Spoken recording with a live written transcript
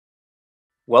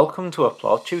Welcome to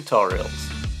Applaud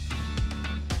Tutorials.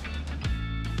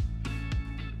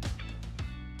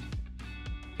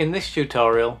 In this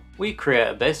tutorial, we create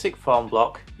a basic form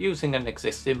block using an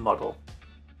existing model.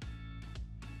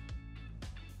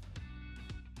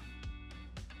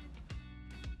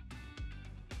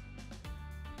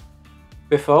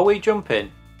 Before we jump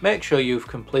in, make sure you've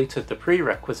completed the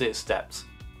prerequisite steps.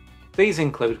 These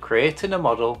include creating a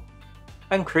model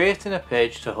and creating a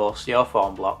page to host your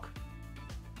form block.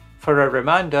 For a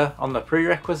reminder on the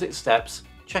prerequisite steps,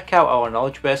 check out our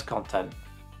knowledge base content.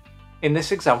 In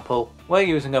this example, we're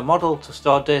using a model to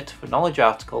store data for knowledge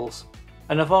articles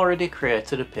and have already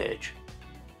created a page.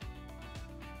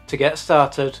 To get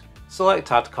started,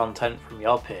 select Add Content from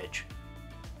your page.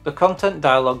 The Content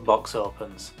dialog box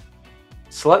opens.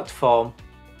 Select Form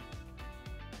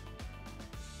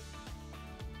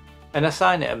and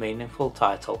assign it a meaningful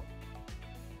title.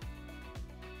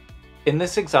 In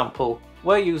this example,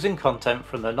 we're using content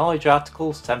from the Knowledge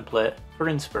Articles template for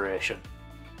inspiration.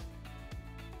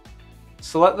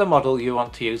 Select the model you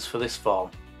want to use for this form.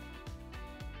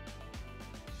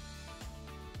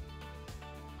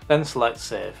 Then select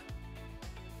Save.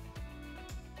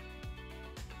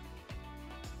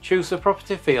 Choose the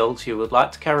property fields you would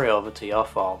like to carry over to your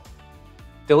form.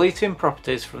 Deleting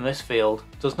properties from this field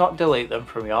does not delete them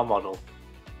from your model.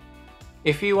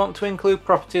 If you want to include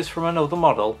properties from another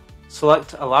model,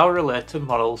 select Allow related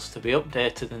models to be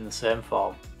updated in the same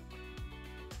form.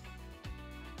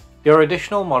 Your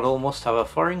additional model must have a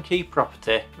foreign key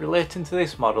property relating to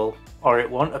this model or it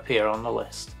won't appear on the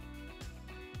list.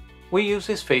 We use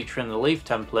this feature in the leave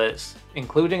templates,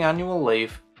 including annual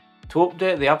leave, to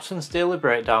update the absence daily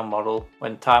breakdown model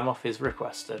when time off is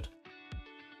requested.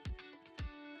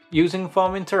 Using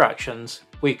form interactions,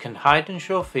 we can hide and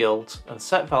show fields and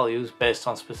set values based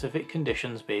on specific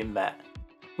conditions being met.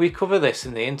 We cover this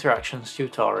in the interactions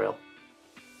tutorial.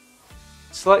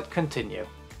 Select Continue.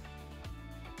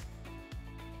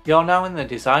 You're now in the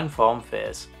design form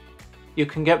phase. You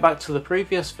can get back to the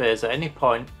previous phase at any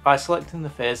point by selecting the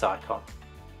phase icon.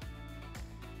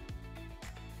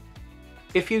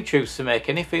 If you choose to make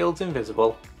any fields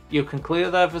invisible, you can clear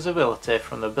their visibility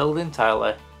from the build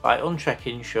entirely by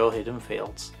unchecking Show Hidden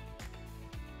Fields.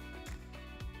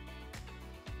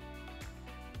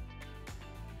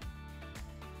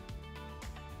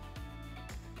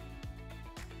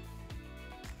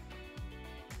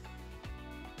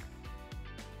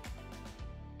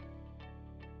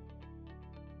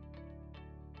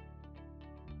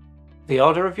 The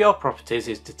order of your properties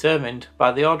is determined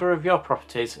by the order of your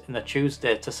properties in the Choose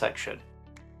Data section,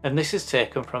 and this is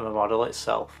taken from the model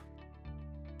itself.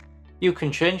 You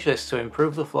can change this to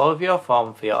improve the flow of your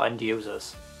form for your end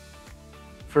users.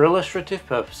 For illustrative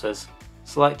purposes,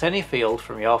 select any field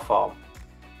from your form.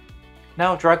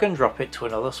 Now drag and drop it to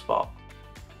another spot.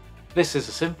 This is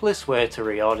the simplest way to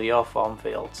reorder your form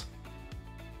fields.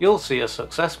 You'll see a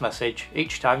success message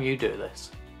each time you do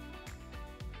this.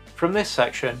 From this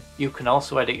section, you can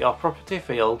also edit your property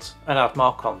fields and add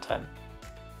more content.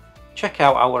 Check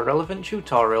out our relevant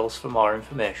tutorials for more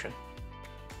information.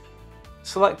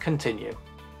 Select Continue.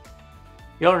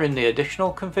 You're in the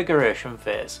additional configuration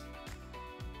phase.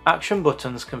 Action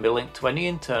buttons can be linked to any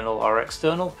internal or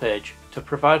external page to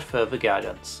provide further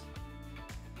guidance.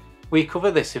 We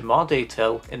cover this in more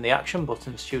detail in the Action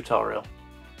Buttons tutorial.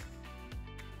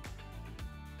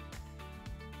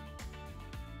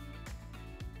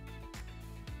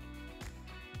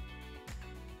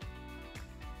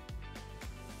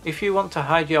 If you want to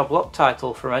hide your block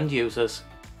title from end users,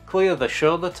 clear the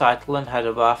Show the Title and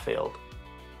Header bar field.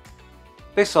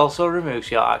 This also removes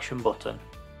your action button.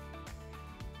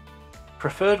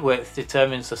 Preferred width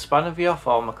determines the span of your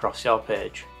form across your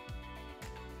page.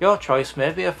 Your choice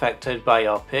may be affected by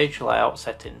your page layout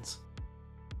settings.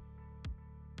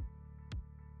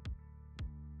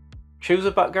 Choose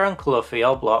a background colour for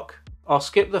your block, or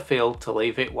skip the field to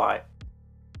leave it white.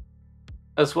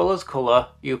 As well as colour,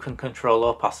 you can control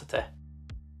opacity.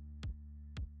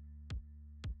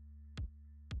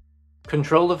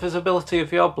 Control the visibility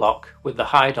of your block with the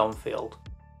Hide On field.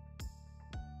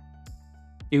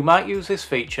 You might use this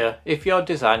feature if you're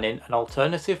designing an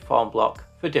alternative form block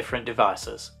for different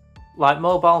devices, like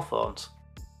mobile phones.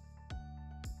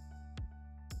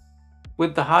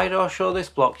 With the Hide or Show This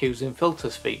Block using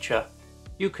Filters feature,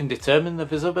 you can determine the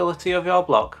visibility of your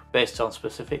block based on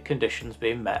specific conditions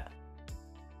being met.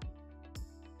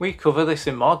 We cover this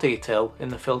in more detail in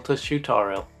the Filters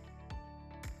tutorial.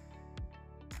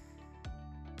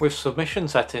 With submission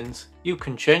settings, you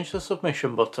can change the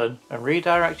submission button and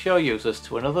redirect your users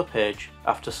to another page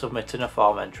after submitting a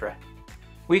form entry.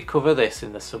 We cover this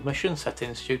in the Submission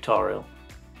Settings tutorial.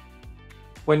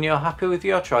 When you're happy with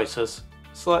your choices,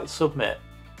 select Submit.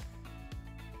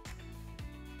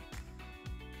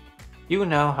 You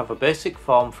now have a basic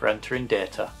form for entering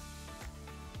data.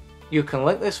 You can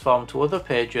link this form to other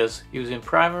pages using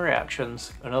primary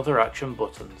actions and other action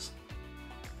buttons.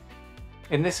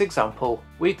 In this example,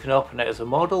 we can open it as a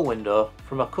modal window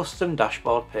from a custom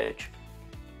dashboard page.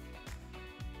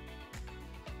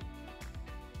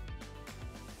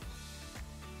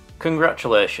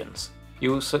 Congratulations!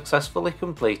 You successfully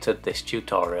completed this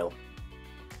tutorial.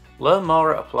 Learn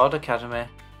more at Applaud Academy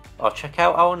or check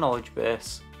out our knowledge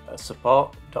base at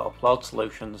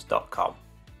support.applaudsolutions.com.